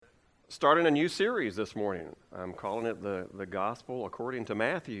starting a new series this morning. I'm calling it the Gospel According to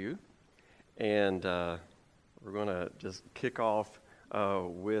Matthew, and we're going to just kick off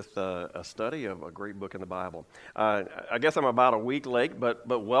with a study of a great book in the Bible. I guess I'm about a week late, but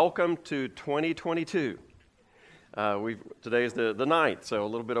welcome to 2022. Today is the 9th, so a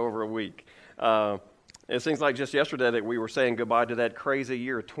little bit over a week. It seems like just yesterday that we were saying goodbye to that crazy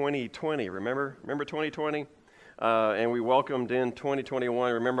year, 2020. Remember 2020? And we welcomed in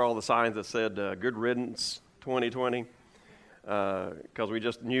 2021. Remember all the signs that said, good riddance 2020? Because we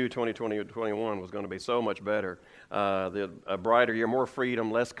just knew 2021 was going to be so much better. A brighter year, more freedom,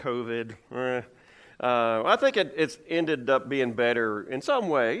 less COVID. I think it's ended up being better in some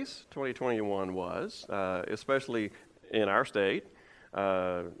ways, 2021 was, especially in our state.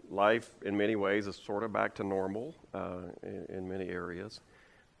 Life, in many ways, is sort of back to normal in many areas.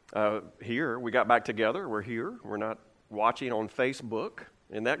 Here, we got back together. We're here. We're not watching on Facebook.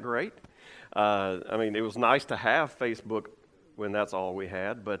 Isn't that great? It was nice to have Facebook when that's all we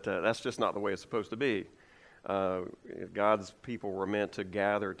had, but that's just not the way it's supposed to be. God's people were meant to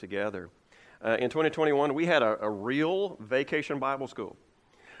gather together. In 2021, we had a real vacation Bible school,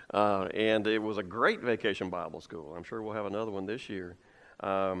 and it was a great vacation Bible school. I'm sure we'll have another one this year.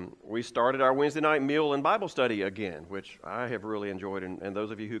 We started our Wednesday night meal and Bible study again, which I have really enjoyed, and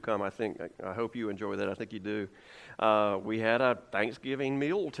those of you who come, I hope you enjoy that. I think you do. We had a Thanksgiving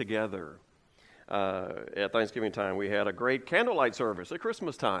meal together at Thanksgiving time. We had a great candlelight service at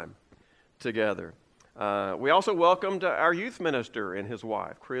Christmas time together. We also welcomed our youth minister and his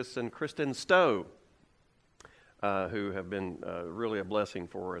wife, Chris and Kristen Stowe, who have been really a blessing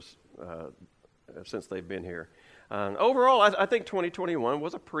for us since they've been here. Overall, I think 2021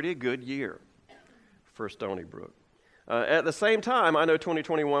 was a pretty good year for Stony Brook. At the same time, I know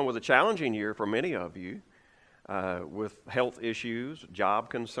 2021 was a challenging year for many of you with health issues, job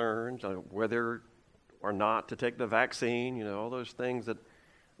concerns, whether or not to take the vaccine, all those things that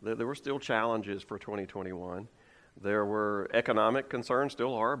there were still challenges for 2021. There were economic concerns,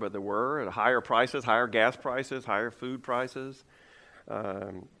 still are, but there were higher prices, higher gas prices, higher food prices.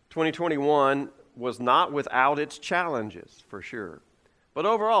 2021 was not without its challenges, for sure. But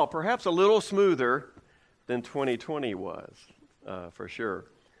overall, perhaps a little smoother than 2020 was, for sure.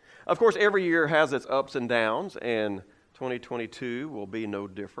 Of course, every year has its ups and downs, and 2022 will be no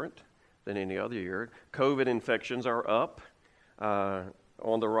different than any other year. COVID infections are up,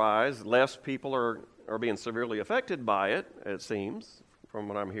 on the rise. Less people are being severely affected by it seems, from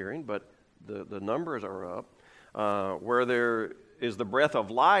what I'm hearing, but the numbers are up. Where there is the breath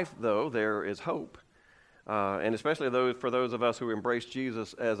of life, though, there is hope. And especially for those of us who embrace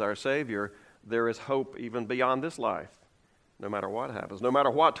Jesus as our Savior, there is hope even beyond this life, no matter what happens. No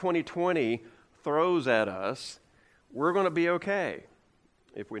matter what 2020 throws at us, we're going to be okay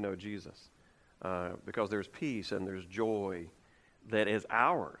if we know Jesus. Because there's peace and there's joy that is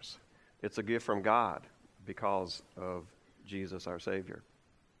ours. It's a gift from God because of Jesus, our Savior.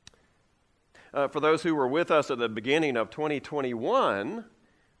 For those who were with us at the beginning of 2021,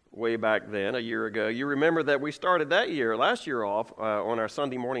 way back then, a year ago, you remember that we started last year off on our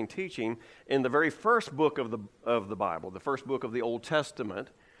Sunday morning teaching in the very first book of the Bible, the first book of the Old Testament,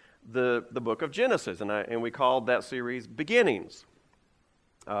 the book of Genesis, and we called that series Beginnings.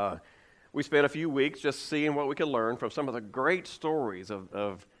 We spent a few weeks just seeing what we could learn from some of the great stories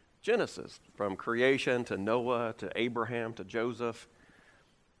of Genesis, from creation to Noah to Abraham to Joseph.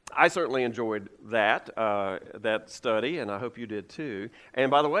 I certainly enjoyed that study, and I hope you did too. And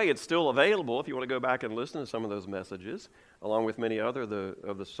by the way, it's still available if you want to go back and listen to some of those messages, along with many other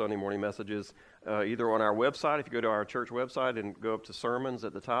of the Sunday morning messages, either on our website. If you go to our church website and go up to sermons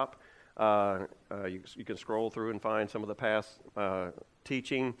at the top, you can scroll through and find some of the past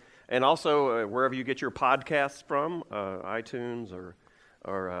teaching. And also, wherever you get your podcasts from, iTunes or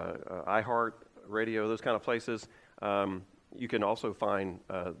iHeart Radio, those kind of places, you can also find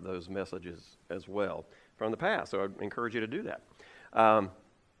those messages as well from the past. So I encourage you to do that.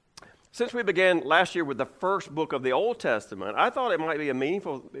 Since we began last year with the first book of the Old Testament, I thought it might be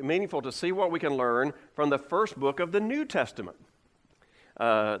meaningful to see what we can learn from the first book of the New Testament,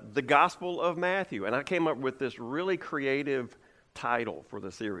 the Gospel of Matthew. And I came up with this really creative title for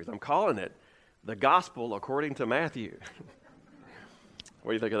the series. I'm calling it The Gospel According to Matthew.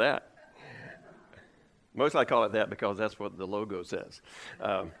 What do you think of that? Mostly I call it that because that's what the logo says.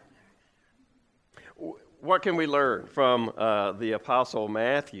 What can we learn from the Apostle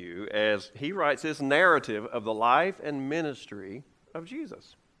Matthew as he writes his narrative of the life and ministry of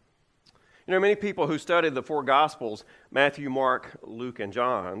Jesus? Many people who study the four Gospels, Matthew, Mark, Luke, and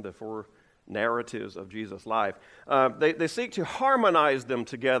John, the four narratives of Jesus' life, they seek to harmonize them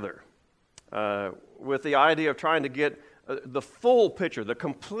together with the idea of trying to get the full picture, the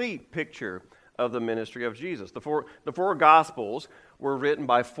complete picture of the ministry of Jesus. The four Gospels were written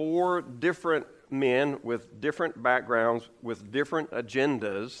by four different men with different backgrounds, with different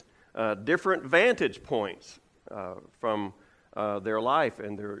agendas, different vantage points from their life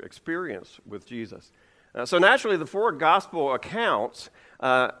and their experience with Jesus. So naturally, the four Gospel accounts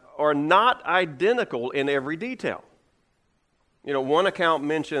are not identical in every detail. You know, one account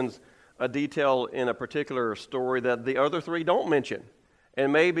mentions a detail in a particular story that the other three don't mention.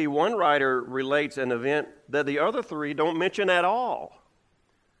 And maybe one writer relates an event that the other three don't mention at all.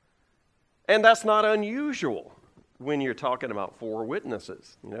 And that's not unusual when you're talking about four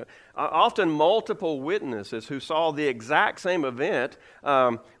witnesses. You know, often multiple witnesses who saw the exact same event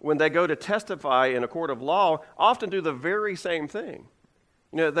when they go to testify in a court of law often do the very same thing.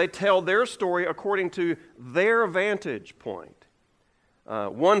 You know, they tell their story according to their vantage point.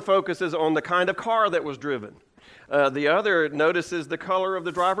 One focuses on the kind of car that was driven. The other notices the color of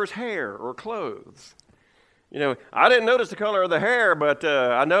the driver's hair or clothes. You know, I didn't notice the color of the hair, but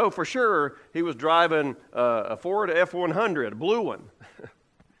I know for sure he was driving a Ford F-100, a blue one.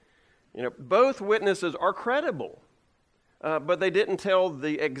 You know, both witnesses are credible, but they didn't tell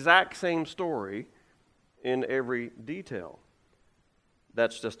the exact same story in every detail.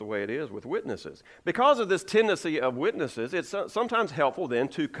 That's just the way it is with witnesses. Because of this tendency of witnesses, it's sometimes helpful then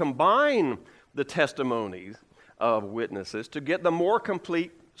to combine the testimonies of witnesses to get the more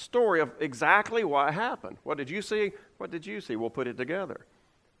complete story of exactly what happened. What did you see? What did you see? We'll put it together.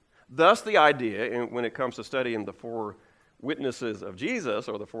 Thus, the idea, when it comes to studying the four witnesses of Jesus,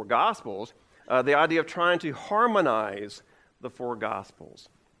 or the four Gospels, the idea of trying to harmonize the four Gospels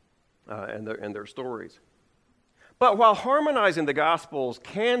and their stories. But while harmonizing the Gospels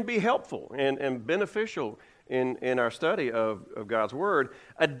can be helpful and beneficial in our study of God's Word,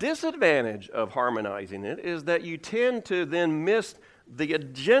 a disadvantage of harmonizing it is that you tend to then miss the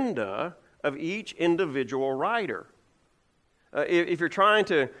agenda of each individual writer. If you're trying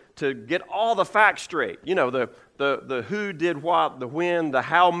to get all the facts straight, you know, the who did what, the when, the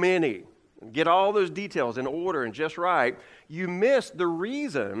how many, get all those details in order and just right, you miss the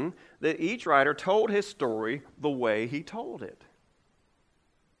reason that each writer told his story the way he told it.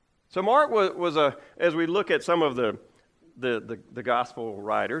 So Mark was as we look at some of the gospel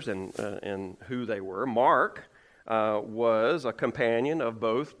writers and who they were, Mark was a companion of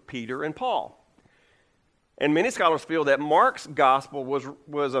both Peter and Paul. And many scholars feel that Mark's gospel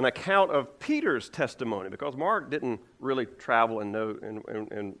was an account of Peter's testimony, because Mark didn't really travel and know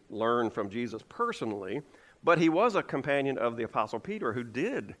and learn from Jesus personally, but he was a companion of the Apostle Peter, who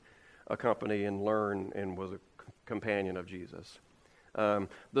did accompany and learn and was a companion of Jesus.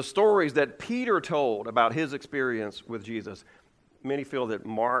 The stories that Peter told about his experience with Jesus, many feel that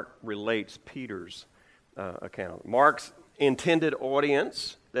Mark relates Peter's account. Mark's intended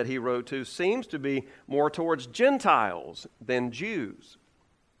audience that he wrote to seems to be more towards Gentiles than Jews.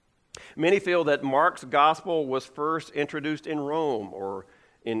 Many feel that Mark's gospel was first introduced in Rome or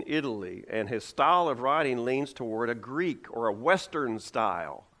in Italy, and his style of writing leans toward a Greek or a Western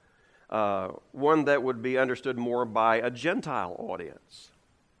style, one that would be understood more by a Gentile audience.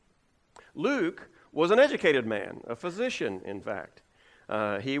 Luke was an educated man, a physician, in fact.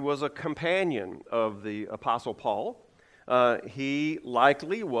 He was a companion of the Apostle Paul. He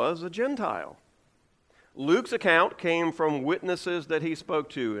likely was a Gentile. Luke's account came from witnesses that he spoke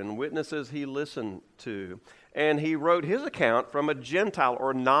to and witnesses he listened to. And he wrote his account from a Gentile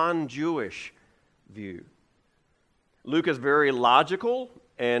or non-Jewish view. Luke is very logical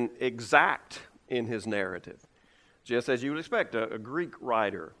and exact in his narrative, just as you would expect a Greek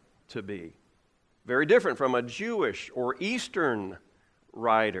writer to be. Very different from a Jewish or Eastern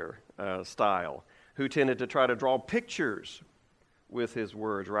writer style, who tended to try to draw pictures with his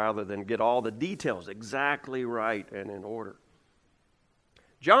words rather than get all the details exactly right and in order.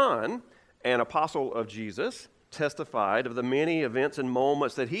 John, an apostle of Jesus, testified of the many events and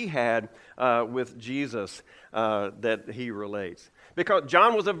moments that he had with Jesus that he relates. Because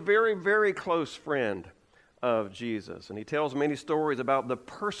John was a very, very close friend of Jesus, and he tells many stories about the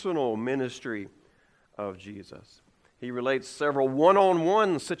personal ministry of Jesus. He relates several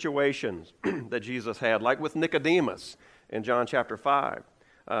one-on-one situations that Jesus had, like with Nicodemus in John chapter 5,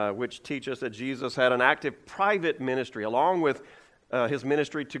 which teach us that Jesus had an active private ministry along with his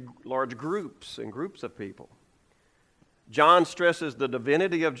ministry to large groups and groups of people. John stresses the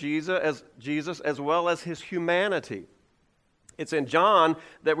divinity of Jesus as well as his humanity. It's in John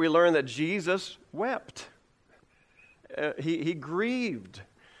that we learn that Jesus wept. He grieved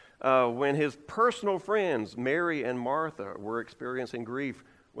when his personal friends, Mary and Martha, were experiencing grief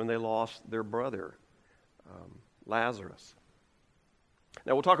when they lost their brother, Lazarus.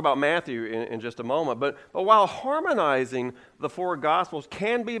 Now, we'll talk about Matthew in just a moment, but while harmonizing the four Gospels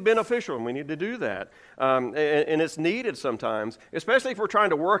can be beneficial, and we need to do that, and it's needed sometimes, especially if we're trying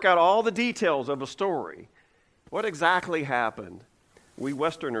to work out all the details of a story. What exactly happened? We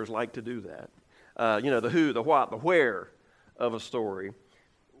Westerners like to do that. The who, the what, the where of a story.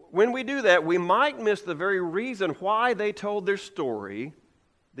 When we do that, we might miss the very reason why they told their story,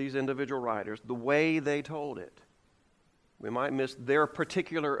 these individual writers, the way they told it. We might miss their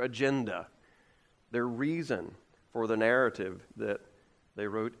particular agenda, their reason for the narrative that they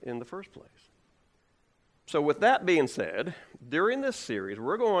wrote in the first place. So with that being said, during this series,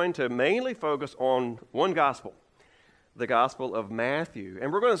 we're going to mainly focus on one gospel, the Gospel of Matthew.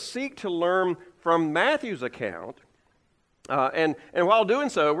 And we're going to seek to learn from Matthew's account. And while doing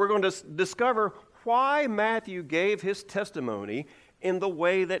so, we're going to discover why Matthew gave his testimony in the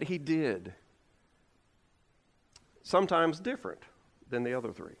way that he did. Sometimes different than the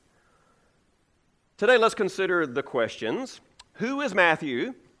other three. Today, let's consider the questions. Who is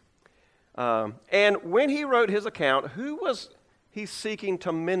Matthew? And when he wrote his account, who was he seeking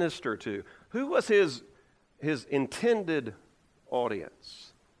to minister to? Who was his intended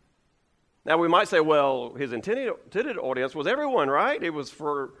audience? Now, we might say, well, his intended audience was everyone, right? It was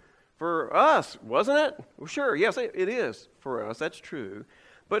for us, wasn't it? Well, sure, yes, it is for us. That's true.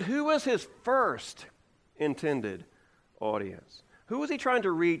 But who was his first intended audience? Who was he trying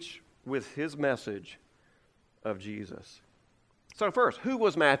to reach with his message of Jesus? So first, who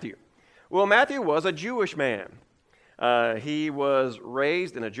was Matthew? Well, Matthew was a Jewish man. He was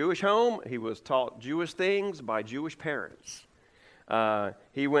raised in a Jewish home. He was taught Jewish things by Jewish parents.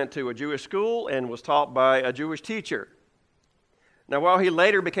 He went to a Jewish school and was taught by a Jewish teacher. Now, while he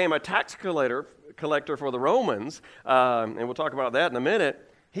later became a tax collector for the Romans, and we'll talk about that in a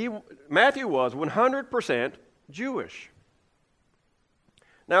minute, Matthew was 100% Jewish.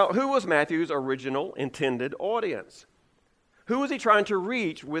 Now, who was Matthew's original intended audience? Who was he trying to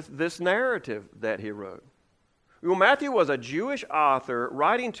reach with this narrative that he wrote? Well, Matthew was a Jewish author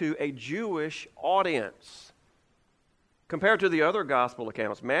writing to a Jewish audience. Compared to the other gospel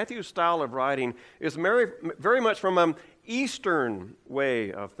accounts, Matthew's style of writing is very much from an Eastern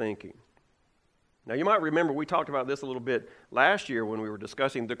way of thinking. Now, you might remember we talked about this a little bit last year when we were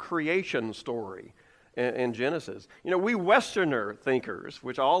discussing the creation story in Genesis. We Westerner thinkers,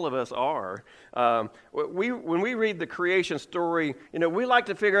 which all of us are, when we read the creation story, we like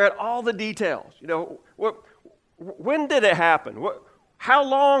to figure out all the details. When did it happen? How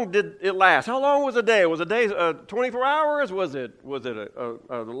long did it last? How long was a day? Was a day 24 hours? Was it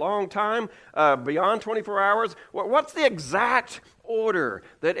a long time beyond 24 hours? What's the exact order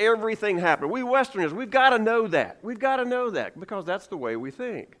that everything happened? We Westerners, we've got to know that. We've got to know that because that's the way we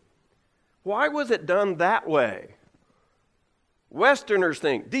think. Why was it done that way? Westerners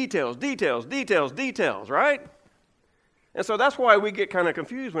think details, details, details, details, right? And so that's why we get kind of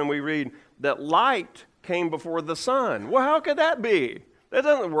confused when we read that light came before the sun. Well, how could that be? That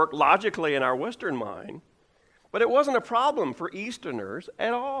doesn't work logically in our Western mind. But it wasn't a problem for Easterners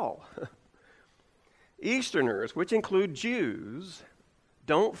at all. Easterners, which include Jews,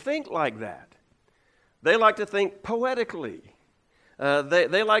 don't think like that. They like to think poetically.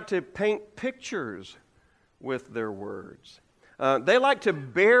 They like to paint pictures with their words. They like to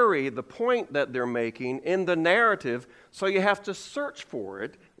bury the point that they're making in the narrative, so you have to search for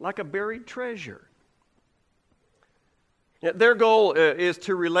it like a buried treasure. Their goal is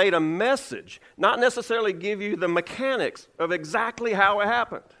to relate a message, not necessarily give you the mechanics of exactly how it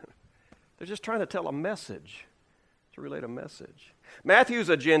happened. They're just trying to tell a message, to relate a message. Matthew's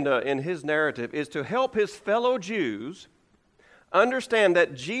agenda in his narrative is to help his fellow Jews understand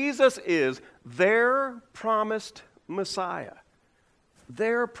that Jesus is their promised Messiah.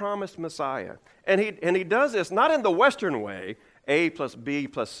 Their promised Messiah. And he does this not in the Western way, A plus B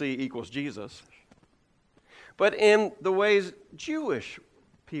plus C equals Jesus, but in the ways Jewish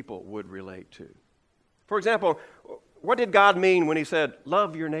people would relate to. For example, what did God mean when he said,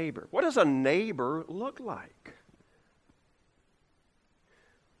 love your neighbor? What does a neighbor look like?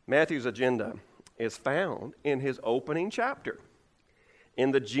 Matthew's agenda is found in his opening chapter,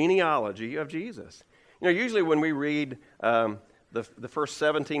 in the genealogy of Jesus. Usually when we read the first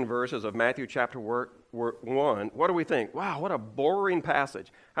 17 verses of Matthew chapter 1, what do we think? Wow, what a boring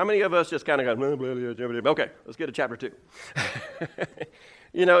passage. How many of us just kind of go, blah, blah, blah, blah, blah. Okay, let's get to chapter 2.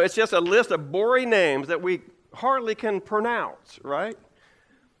 It's just a list of boring names that we hardly can pronounce, right?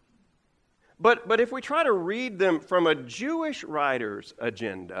 But if we try to read them from a Jewish writer's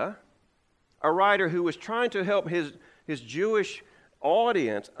agenda, a writer who was trying to help his Jewish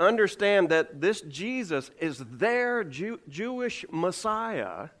audience understand that this Jesus is their Jewish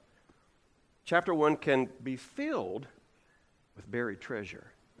Messiah, chapter 1 can be filled with buried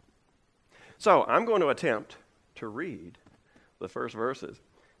treasure. So I'm going to attempt to read the first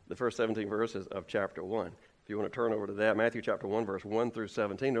 17 verses of chapter 1. If you want to turn over to that, Matthew chapter 1, verse 1 through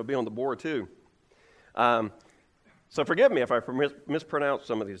 17. It'll be on the board too. So forgive me if I mispronounce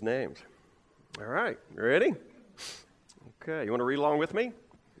some of these names. All right, you ready? Okay, you want to read along with me?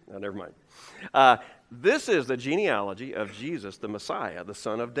 No, never mind. This is the genealogy of Jesus, the Messiah, the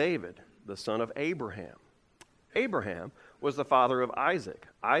son of David, the son of Abraham. Abraham was the father of Isaac.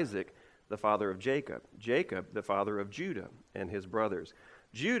 Isaac, the father of Jacob. Jacob, the father of Judah and his brothers.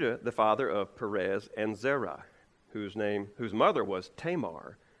 Judah, the father of Perez and Zerah, whose mother was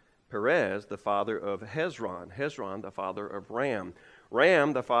Tamar. Perez, the father of Hezron. Hezron, the father of Ram.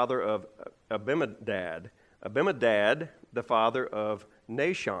 Ram, the father of Abimadad. Abimadad, the father of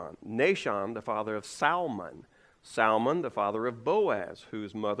Nahshon. Nahshon, the father of Salmon. Salmon, the father of Boaz,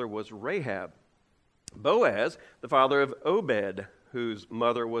 whose mother was Rahab. Boaz, the father of Obed, whose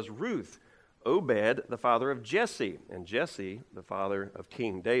mother was Ruth. Obed, the father of Jesse, and Jesse, the father of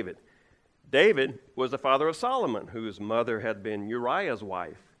King David. David was the father of Solomon, whose mother had been Uriah's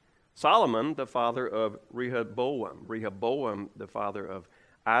wife. Solomon, the father of Rehoboam. Rehoboam, the father of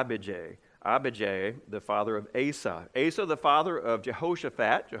Abijah. Abijah, the father of Asa. Asa, the father of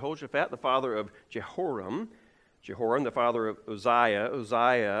Jehoshaphat. Jehoshaphat, the father of Jehoram. Jehoram, the father of Uzziah.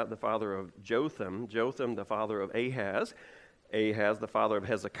 Uzziah, the father of Jotham. Jotham, the father of Ahaz. Ahaz, the father of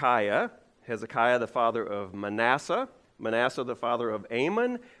Hezekiah. Hezekiah, the father of Manasseh. Manasseh, the father of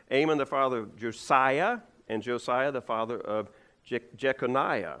Amon. Amon, the father of Josiah. And Josiah, the father of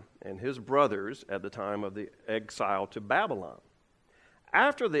Jeconiah and his brothers at the time of the exile to Babylon.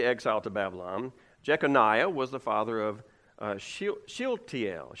 After the exile to Babylon, Jeconiah was the father of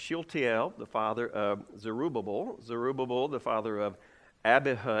Shealtiel. Shealtiel, the father of Zerubbabel. Zerubbabel, the father of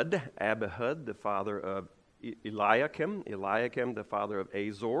Abihud. Abihud, the father of Eliakim. Eliakim, the father of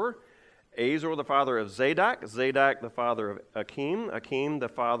Azor. Azor, the father of Zadok. Zadok, the father of Akim. Akim, the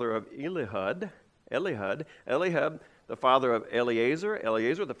father of Elihud. Elihud, the father of Eleazar.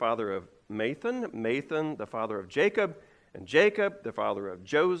 Eleazar, the father of Mathan. Mathan, the father of Jacob. And Jacob, the father of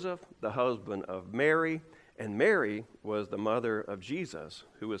Joseph, the husband of Mary. And Mary was the mother of Jesus,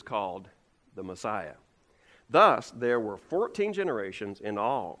 who was called the Messiah. Thus, there were 14 generations in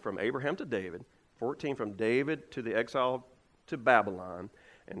all, from Abraham to David, 14 from David to the exile to Babylon,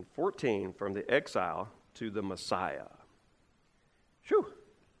 and 14 from the exile to the Messiah. Phew.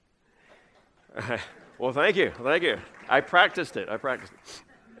 Well, thank you. I practiced it. I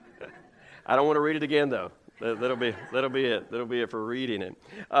don't want to read it again, though. That'll be it. That'll be it for reading it.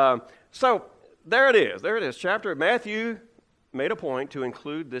 So there it is. Chapter Matthew made a point to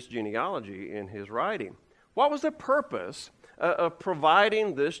include this genealogy in his writing. What was the purpose of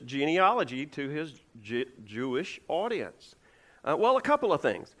providing this genealogy to his Jewish audience? Well, a couple of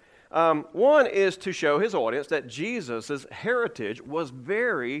things. One is to show his audience that Jesus' heritage was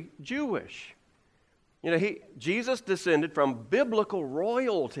very Jewish. Jesus descended from biblical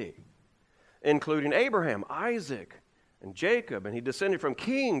royalty, including Abraham, Isaac, and Jacob, and he descended from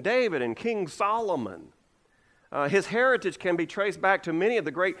King David and King Solomon. His heritage can be traced back to many of the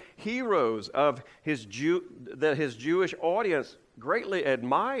great heroes of that his Jewish audience greatly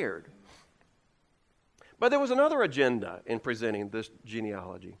admired. But there was another agenda in presenting this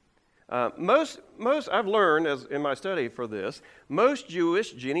genealogy. Most I've learned as in my study for this, most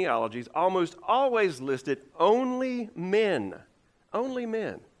Jewish genealogies almost always listed only men.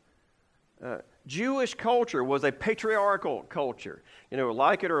 Jewish culture was a patriarchal culture.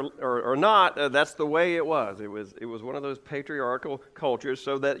 Like it or not, that's the way it was. It was one of those patriarchal cultures,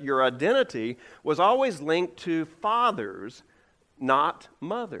 so that your identity was always linked to fathers, not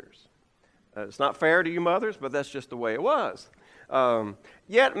mothers. It's not fair to you mothers, but that's just the way it was.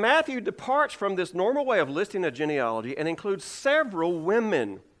 Yet Matthew departs from this normal way of listing a genealogy and includes several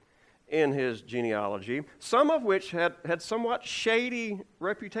women in his genealogy, some of which had somewhat shady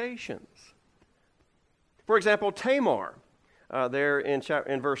reputations. For example, Tamar, there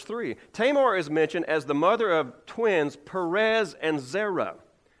in verse 3. Tamar is mentioned as the mother of twins Perez and Zerah.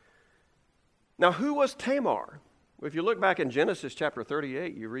 Now, who was Tamar? If you look back in Genesis chapter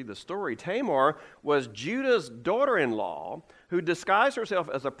 38, you read the story. Tamar was Judah's daughter-in-law who disguised herself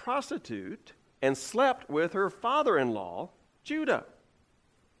as a prostitute and slept with her father-in-law, Judah.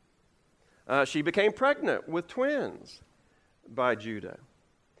 She became pregnant with twins by Judah.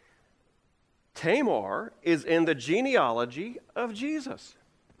 Tamar is in the genealogy of Jesus.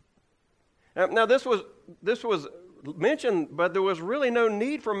 Now this was mentioned, but there was really no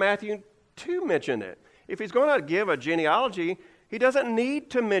need for Matthew to mention it. If he's going to give a genealogy, he doesn't need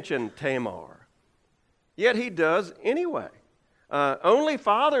to mention Tamar. Yet he does anyway. Only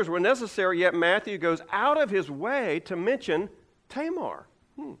fathers were necessary, yet Matthew goes out of his way to mention Tamar.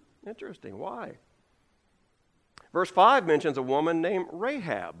 Interesting. Why? Verse 5 mentions a woman named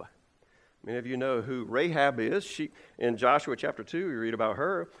Rahab. Many of you know who Rahab is. In Joshua chapter 2, we read about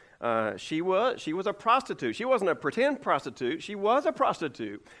her. She was a prostitute. She wasn't a pretend prostitute. She was a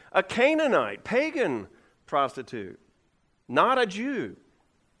prostitute, a Canaanite, pagan prostitute, not a Jew.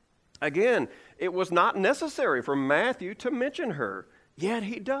 Again, it was not necessary for Matthew to mention her, yet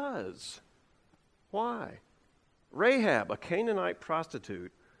he does. Why? Rahab, a Canaanite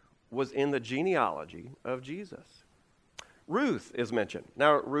prostitute, was in the genealogy of Jesus. Ruth is mentioned.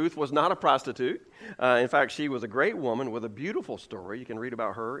 Now, Ruth was not a prostitute. In fact, she was a great woman with a beautiful story. You can read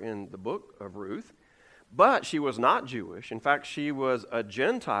about her in the book of Ruth. But she was not Jewish. In fact, she was a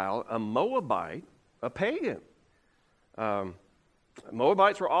Gentile, a Moabite, a pagan.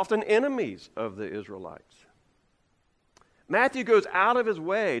 Moabites were often enemies of the Israelites. Matthew goes out of his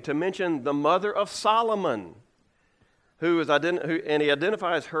way to mention the mother of Solomon, and he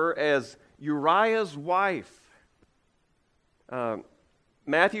identifies her as Uriah's wife.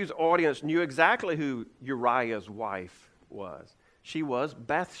 Matthew's audience knew exactly who Uriah's wife was. She was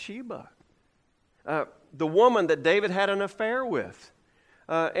Bathsheba, the woman that David had an affair with,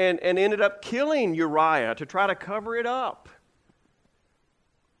 and ended up killing Uriah to try to cover it up.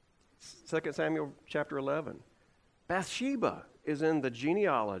 2 Samuel chapter 11. Bathsheba is in the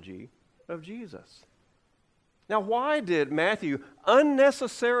genealogy of Jesus. Now, why did Matthew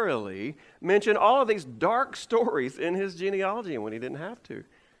unnecessarily mention all of these dark stories in his genealogy when he didn't have to?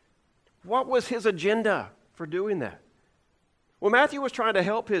 What was his agenda for doing that? Well, Matthew was trying to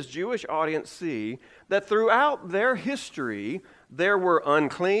help his Jewish audience see that throughout their history, there were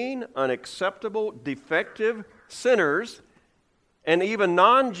unclean, unacceptable, defective sinners, and even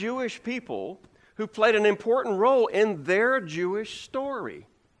non-Jewish people who played an important role in their Jewish story.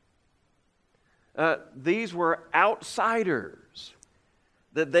 These were outsiders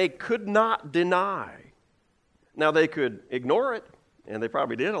that they could not deny. Now, they could ignore it, and they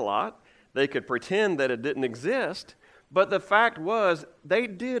probably did a lot. They could pretend that it didn't exist, but the fact was they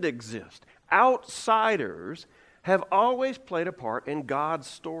did exist. Outsiders have always played a part in God's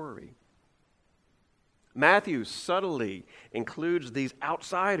story. Matthew subtly includes these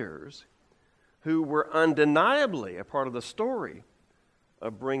outsiders who were undeniably a part of the story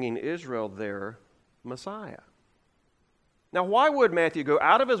of bringing Israel their Messiah. Now, why would Matthew go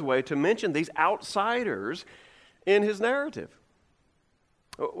out of his way to mention these outsiders in his narrative?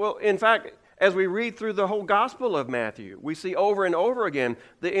 Well, in fact, as we read through the whole Gospel of Matthew, we see over and over again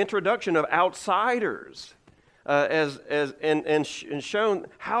the introduction of outsiders and shown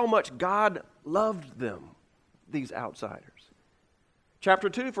how much God loved them, these outsiders. Chapter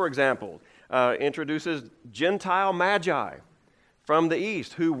 2, for example, introduces Gentile magi from the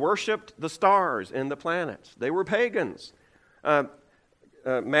east who worshiped the stars and the planets. They were pagans.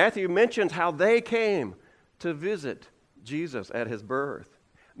 Matthew mentions how they came to visit Jesus at his birth.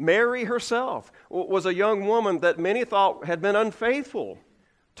 Mary herself was a young woman that many thought had been unfaithful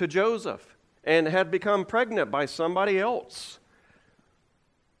to Joseph and had become pregnant by somebody else.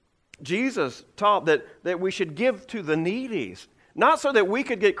 Jesus taught that we should give to the needy, not so that we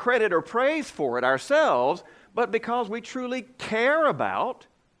could get credit or praise for it ourselves, but because we truly care about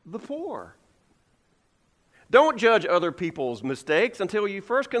the poor. Don't judge other people's mistakes until you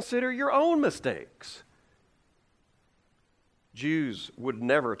first consider your own mistakes. Jews would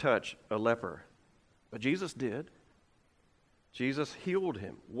never touch a leper, but Jesus did. Jesus healed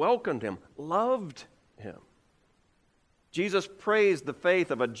him, welcomed him, loved him. Jesus praised the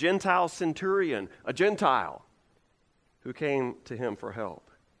faith of a Gentile centurion, a Gentile, who came to him for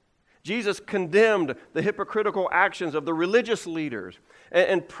help. Jesus condemned the hypocritical actions of the religious leaders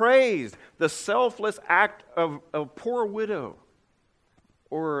and praised the selfless act of a poor widow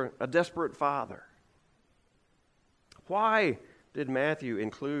or a desperate father. Why did Matthew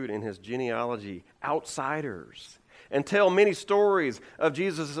include in his genealogy outsiders and tell many stories of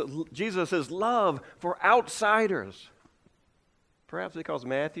Jesus' love for outsiders? Perhaps because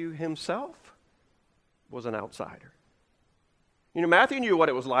Matthew himself was an outsider. You know, Matthew knew what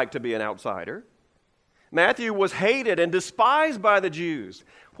it was like to be an outsider. Matthew was hated and despised by the Jews.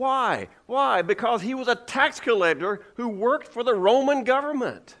 Why? Why? Because he was a tax collector who worked for the Roman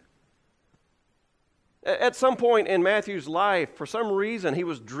government. At some point in Matthew's life, for some reason, he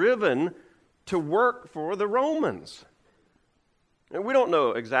was driven to work for the Romans. And we don't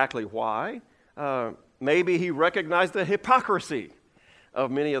know exactly why. Maybe he recognized the hypocrisy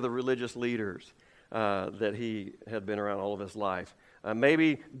of many of the religious leaders that he had been around all of his life.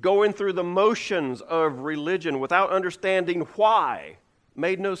 Maybe going through the motions of religion without understanding why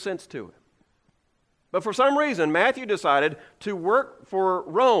made no sense to him. But for some reason, Matthew decided to work for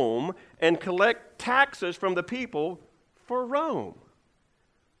Rome and collect taxes from the people for Rome.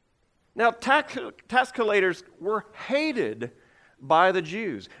 Now, tax collectors were hated by the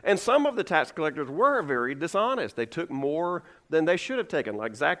Jews. And some of the tax collectors were very dishonest. They took more than they should have taken,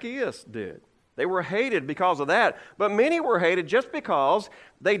 like Zacchaeus did. They were hated because of that. But many were hated just because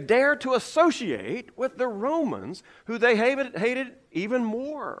they dared to associate with the Romans, who they hated even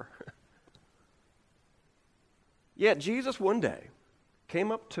more. Yet Jesus one day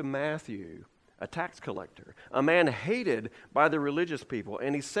came up to Matthew, a tax collector, a man hated by the religious people,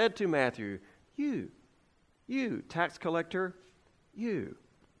 and he said to Matthew, you, tax collector, you,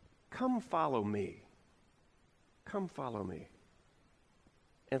 come follow me. Come follow me.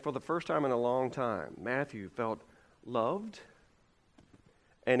 And for the first time in a long time, Matthew felt loved,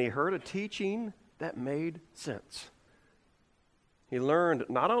 and he heard a teaching that made sense. He learned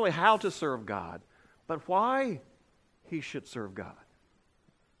not only how to serve God, but why he should serve God.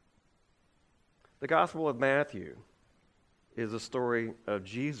 The Gospel of Matthew is a story of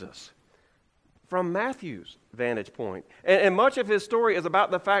Jesus from Matthew's vantage point. And much of his story is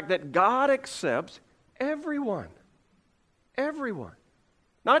about the fact that God accepts everyone. Everyone.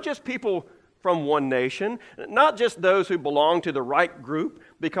 Not just people from one nation, not just those who belong to the right group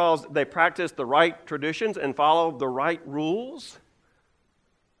because they practice the right traditions and follow the right rules.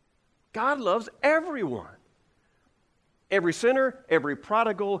 God loves everyone. Every sinner, every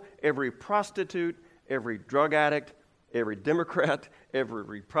prodigal, every prostitute, every drug addict, every Democrat, every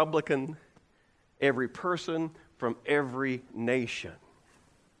Republican, every person from every nation.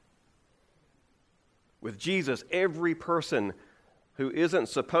 With Jesus, every person who isn't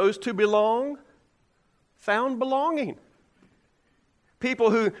supposed to belong found belonging.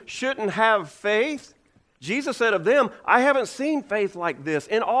 People who shouldn't have faith, Jesus said of them, I haven't seen faith like this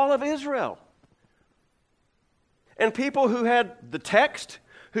in all of Israel. And people who had the text,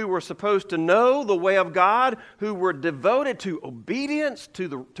 who were supposed to know the way of God, who were devoted to obedience to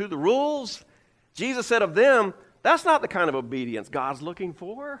the rules, Jesus said of them, that's not the kind of obedience God's looking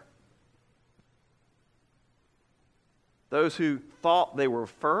for. Those who thought they were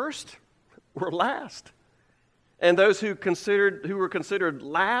first were last. And those who were considered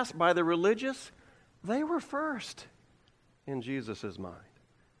last by the religious, they were first in Jesus' mind.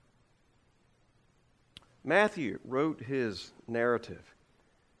 Matthew wrote his narrative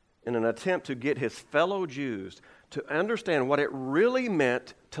in an attempt to get his fellow Jews to understand what it really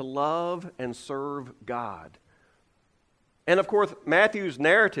meant to love and serve God. And of course, Matthew's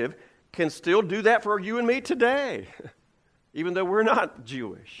narrative can still do that for you and me today, even though we're not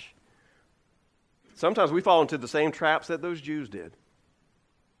Jewish. Sometimes we fall into the same traps that those Jews did.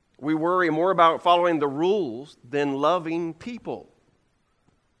 We worry more about following the rules than loving people.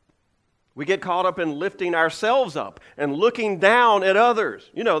 We get caught up in lifting ourselves up and looking down at others.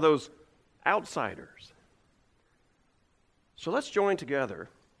 You know, those outsiders. So let's join together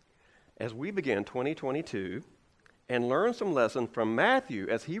as we begin 2022 and learn some lessons from Matthew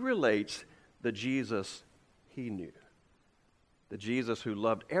as he relates the Jesus he knew. The Jesus who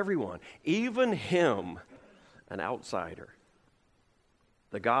loved everyone, even him, an outsider.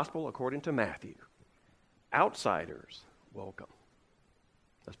 The gospel according to Matthew. Outsiders, welcome.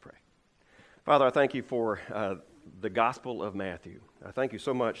 Let's pray. Father, I thank you for the Gospel of Matthew. I thank you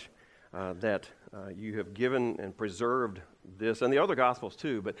so much that you have given and preserved this, and the other Gospels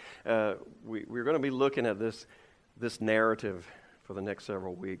too, but we're going to be looking at this narrative for the next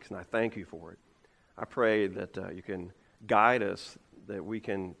several weeks, and I thank you for it. I pray that you can guide us, that we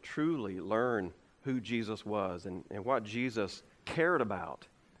can truly learn who Jesus was and what Jesus cared about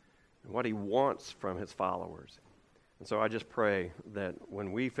and what he wants from his followers. And so I just pray that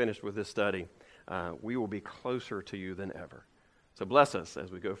when we finish with this study, we will be closer to you than ever. So bless us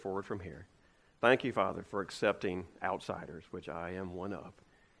as we go forward from here. Thank you, Father, for accepting outsiders, which I am one of.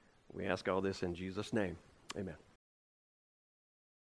 We ask all this in Jesus' name. Amen.